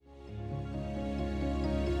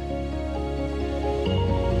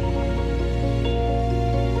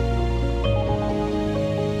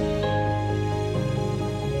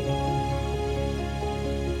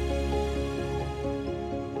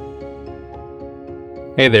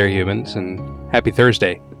Hey there, humans, and happy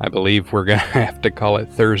Thursday. I believe we're going to have to call it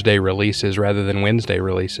Thursday releases rather than Wednesday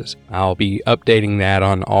releases. I'll be updating that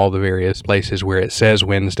on all the various places where it says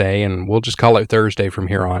Wednesday, and we'll just call it Thursday from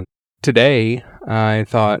here on. Today, I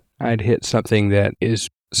thought I'd hit something that is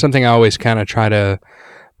something I always kind of try to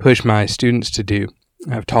push my students to do.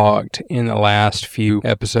 I've talked in the last few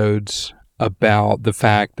episodes about the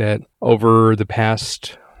fact that over the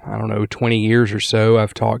past 20 years or so,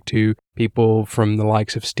 I've talked to people from the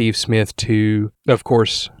likes of Steve Smith to, of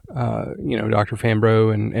course, Dr.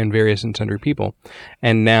 Fambro and various and sundry people.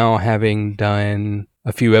 And now, having done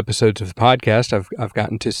a few episodes of the podcast, I've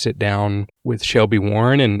gotten to sit down with Shelby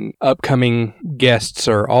Warren, and upcoming guests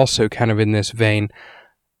are also kind of in this vein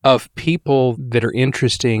of people that are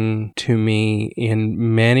interesting to me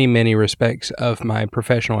in many, many respects of my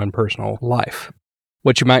professional and personal life.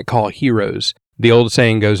 What you might call heroes. The old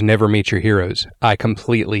saying goes, never meet your heroes. I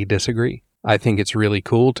completely disagree. I think it's really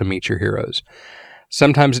cool to meet your heroes.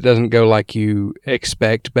 Sometimes it doesn't go like you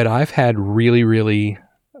expect, but I've had really, really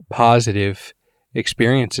positive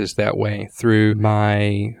experiences that way through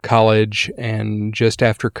my college and just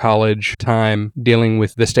after college time dealing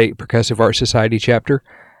with the State Percussive Art Society chapter.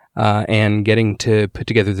 And getting to put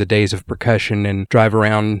together the days of percussion and drive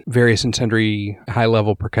around various and sundry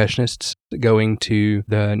high-level percussionists, going to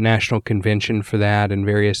the national convention for that and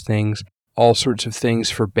various things, all sorts of things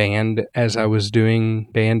for band as I was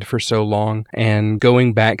doing band for so long, and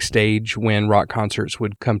going backstage when rock concerts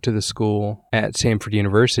would come to the school at Samford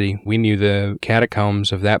University. We knew the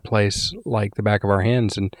catacombs of that place like the back of our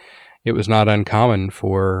hands, and it was not uncommon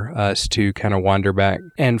for us to kind of wander back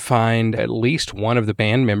and find at least one of the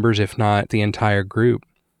band members, if not the entire group.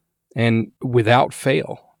 And without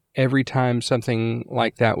fail, every time something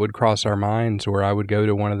like that would cross our minds, or I would go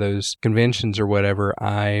to one of those conventions or whatever,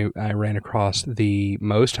 I ran across the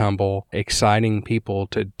most humble, exciting people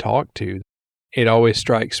to talk to. It always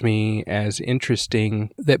strikes me as interesting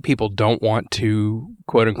that people don't want to,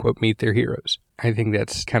 quote unquote, meet their heroes. I think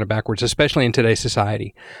that's kind of backwards, especially in today's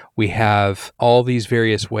society. We have all these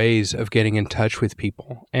various ways of getting in touch with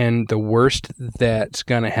people. And the worst that's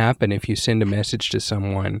going to happen if you send a message to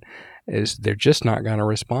someone is they're just not going to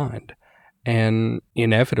respond. And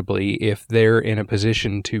inevitably, if they're in a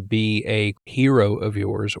position to be a hero of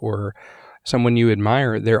yours or someone you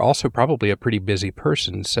admire, they're also probably a pretty busy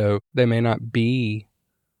person. So they may not be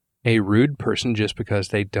a rude person just because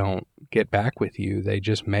they don't get back with you. They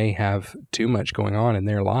just may have too much going on in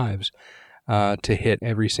their lives to hit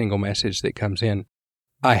every single message that comes in.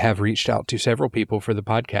 I have reached out to several people for the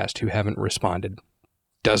podcast who haven't responded.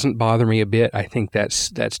 Doesn't bother me a bit. I think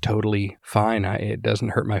that's totally fine. It doesn't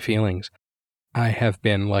hurt my feelings. I have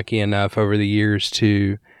been lucky enough over the years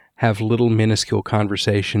to have little minuscule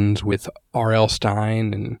conversations with R.L.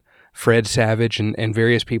 Stein and Fred Savage and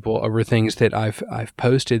various people over things that I've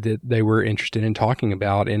posted that they were interested in talking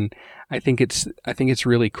about. And I think it's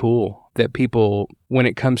really cool that people, when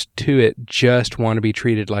it comes to it, just want to be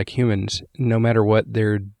treated like humans, no matter what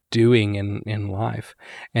they're doing in life.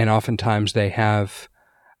 And oftentimes they have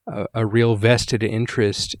a real vested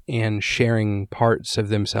interest in sharing parts of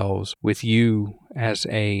themselves with you as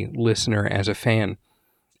a listener, as a fan,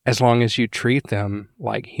 as long as you treat them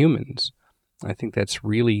like humans. I think that's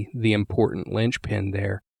really the important linchpin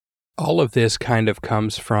there. All of this kind of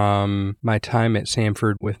comes from my time at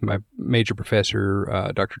Samford with my major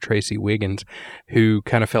professor, Dr. Tracy Wiggins, who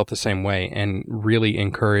kind of felt the same way and really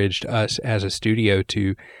encouraged us as a studio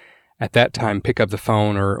to, at that time, pick up the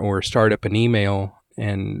phone or start up an email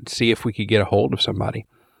and see if we could get a hold of somebody.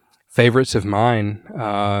 Favorites of mine,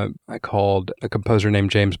 I called a composer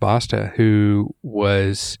named James Basta, who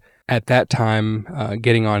was, at that time,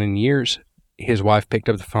 getting on in years. His wife picked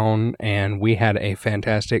up the phone, and we had a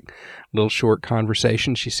fantastic little short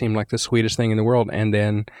conversation. She seemed like the sweetest thing in the world. And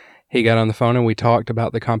then he got on the phone, and we talked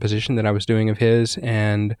about the composition that I was doing of his,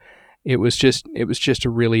 and it was just a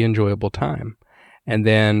really enjoyable time. And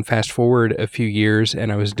then fast forward a few years,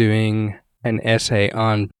 and I was doing an essay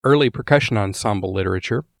on early percussion ensemble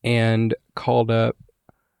literature, and called up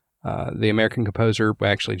the American composer.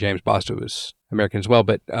 Well, actually, James Basta was American as well,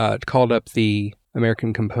 but called up the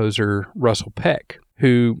American composer Russell Peck,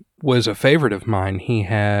 who was a favorite of mine. He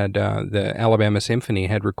had the Alabama Symphony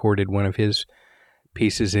had recorded one of his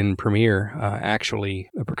pieces in premiere, actually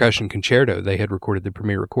a percussion concerto. They had recorded the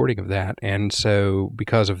premiere recording of that. And so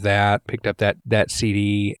because of that, picked up that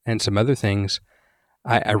CD and some other things.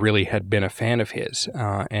 I really had been a fan of his.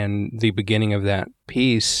 And the beginning of that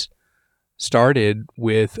piece started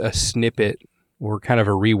with a snippet or kind of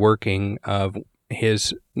a reworking of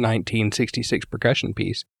his 1966 percussion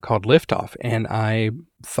piece called Liftoff. And I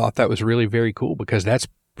thought that was really very cool because that's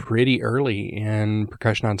pretty early in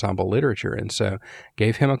percussion ensemble literature. And so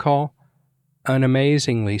gave him a call. An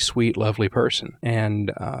amazingly sweet, lovely person.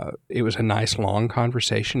 And it was a nice, long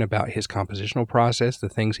conversation about his compositional process, the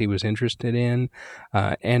things he was interested in.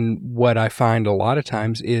 And what I find a lot of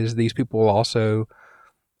times is these people also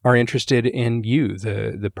are interested in you,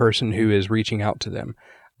 the person who is reaching out to them.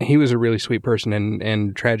 He was a really sweet person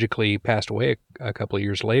and tragically passed away a couple of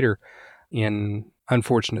years later in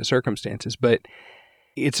unfortunate circumstances. But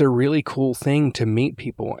it's a really cool thing to meet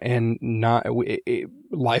people, and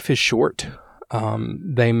life is short.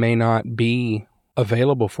 They may not be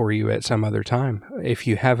available for you at some other time. If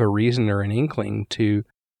you have a reason or an inkling to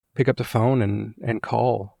pick up the phone and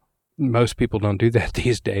call, most people don't do that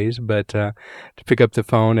these days, but to pick up the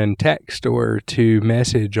phone and text or to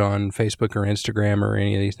message on Facebook or Instagram or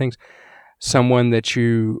any of these things, someone that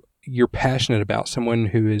you're passionate about, someone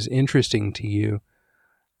who is interesting to you,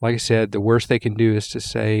 like I said, the worst they can do is to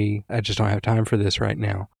say, I just don't have time for this right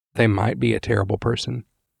now. They might be a terrible person.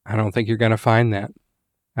 I don't think you're going to find that.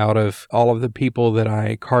 Out of all of the people that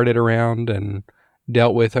I carted around and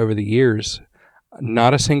dealt with over the years,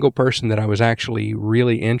 not a single person that I was actually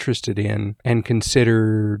really interested in and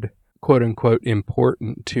considered quote unquote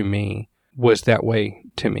important to me was that way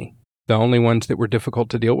to me. The only ones that were difficult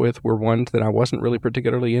to deal with were ones that I wasn't really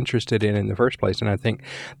particularly interested in the first place. And I think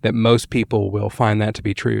that most people will find that to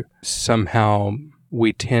be true. Somehow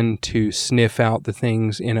we tend to sniff out the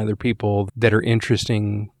things in other people that are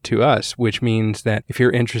interesting to us, which means that if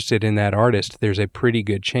you're interested in that artist, there's a pretty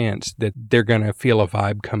good chance that they're going to feel a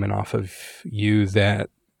vibe coming off of you that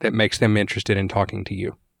makes them interested in talking to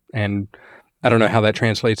you. And I don't know how that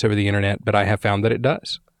translates over the internet, but I have found that it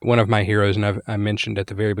does. One of my heroes, and I mentioned at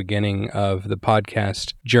the very beginning of the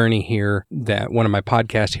podcast journey here, that one of my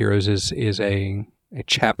podcast heroes is a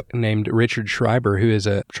chap named Richard Schreiber, who is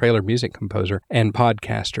a trailer music composer and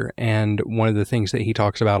podcaster. And one of the things that he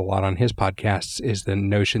talks about a lot on his podcasts is the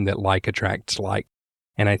notion that like attracts like.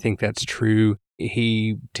 And I think that's true.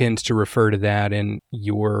 He tends to refer to that, and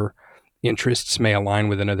your interests may align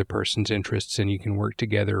with another person's interests and you can work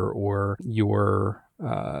together, or your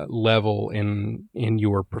level in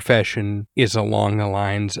your profession is along the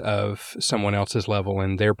lines of someone else's level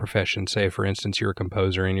in their profession. Say, for instance, you're a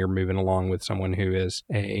composer and you're moving along with someone who is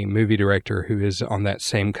a movie director who is on that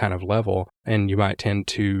same kind of level, and you might tend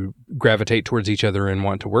to gravitate towards each other and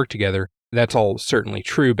want to work together. That's all certainly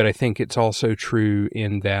true, but I think it's also true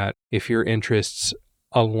in that if your interests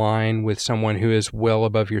align with someone who is well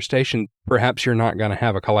above your station, perhaps you're not going to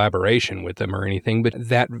have a collaboration with them or anything, but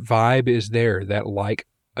that vibe is there, that like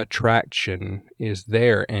attraction is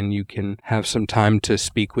there, and you can have some time to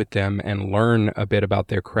speak with them and learn a bit about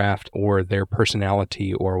their craft or their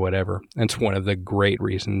personality or whatever. That's one of the great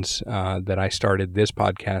reasons that I started this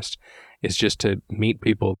podcast, is just to meet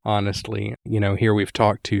people honestly. Here we've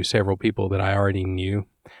talked to several people that I already knew,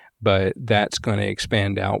 but that's going to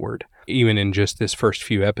expand outward. Even in just this first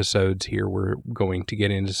few episodes here, we're going to get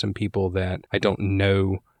into some people that I don't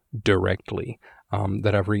know directly,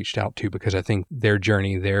 that I've reached out to, because I think their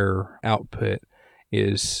journey, their output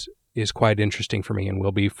is quite interesting for me and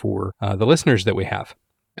will be for the listeners that we have.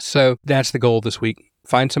 So that's the goal this week.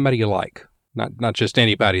 Find somebody you like, not just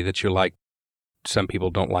anybody that you like. Some people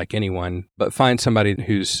don't like anyone, but find somebody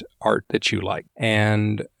whose art that you like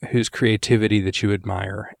and whose creativity that you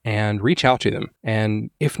admire, and reach out to them. And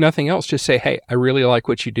if nothing else, just say, hey, I really like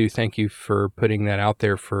what you do. Thank you for putting that out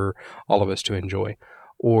there for all of us to enjoy.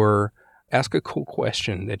 Or ask a cool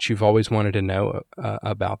question that you've always wanted to know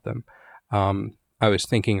about them. I was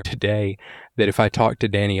thinking today that if I talked to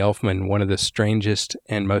Danny Elfman, one of the strangest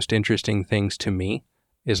and most interesting things to me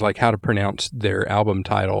is like how to pronounce their album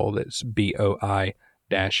title that's BOI-NGO,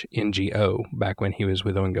 back when he was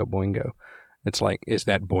with Oingo Boingo. It's like, is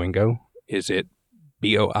that Boingo? Is it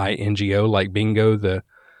BOINGO, like Bingo the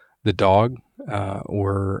dog,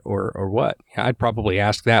 or what? I'd probably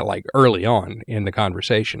ask that like early on in the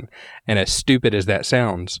conversation. And as stupid as that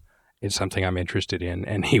sounds, it's something I'm interested in,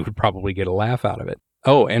 and he would probably get a laugh out of it.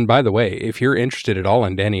 Oh, and by the way, if you're interested at all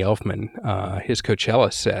in Danny Elfman, his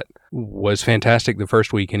Coachella set was fantastic the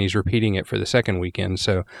first week, and he's repeating it for the second weekend.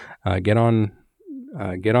 So get on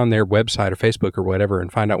their website or Facebook or whatever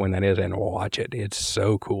and find out when that is and watch it. It's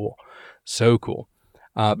so cool. So cool.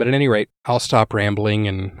 But at any rate, I'll stop rambling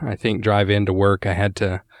and I think drive into work. I had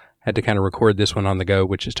to kind of record this one on the go,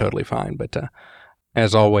 which is totally fine. But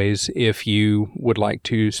as always, if you would like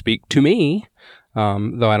to speak to me,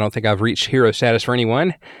 though I don't think I've reached hero status for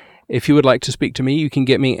anyone, if you would like to speak to me, you can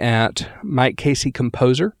get me at Mike Casey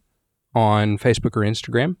Composer on Facebook or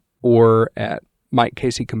Instagram, or at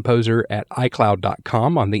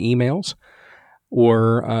MikeCaseyComposer@iCloud.com on the emails,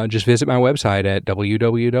 or just visit my website at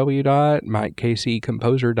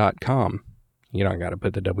www.MikeCaseyComposer.com. You don't got to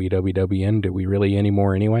put the www in, do we really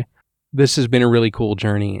anymore anyway? This has been a really cool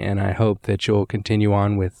journey, and I hope that you'll continue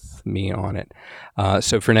on with me on it.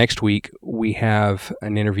 So for next week, we have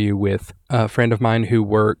an interview with a friend of mine who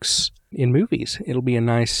works in movies. It'll be a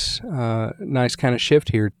nice kind of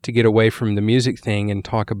shift here to get away from the music thing and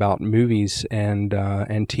talk about movies and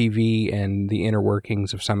TV and the inner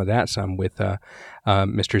workings of some of that. Some with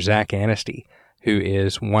Mr. Zach Anasty, who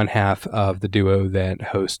is one half of the duo that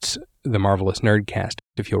hosts the Marvelous Nerdcast.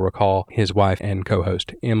 If you'll recall, his wife and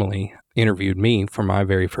co-host Emily interviewed me for my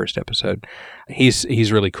very first episode.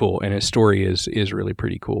 He's really cool, and his story is really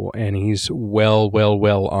pretty cool, and he's well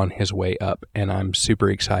on his way up, and I'm super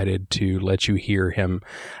excited to let you hear him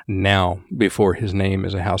now before his name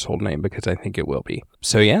is a household name, because I think it will be.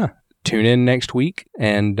 So yeah, tune in next week,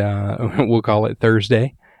 and we'll call it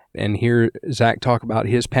Thursday, and hear Zach talk about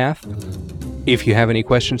his path. If you have any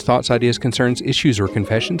questions, thoughts, ideas, concerns, issues, or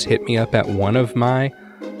confessions, hit me up at one of my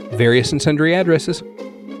various and sundry addresses.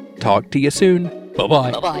 Talk to you soon.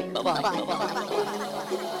 Bye-bye. Bye-bye. Bye-bye. Bye-bye.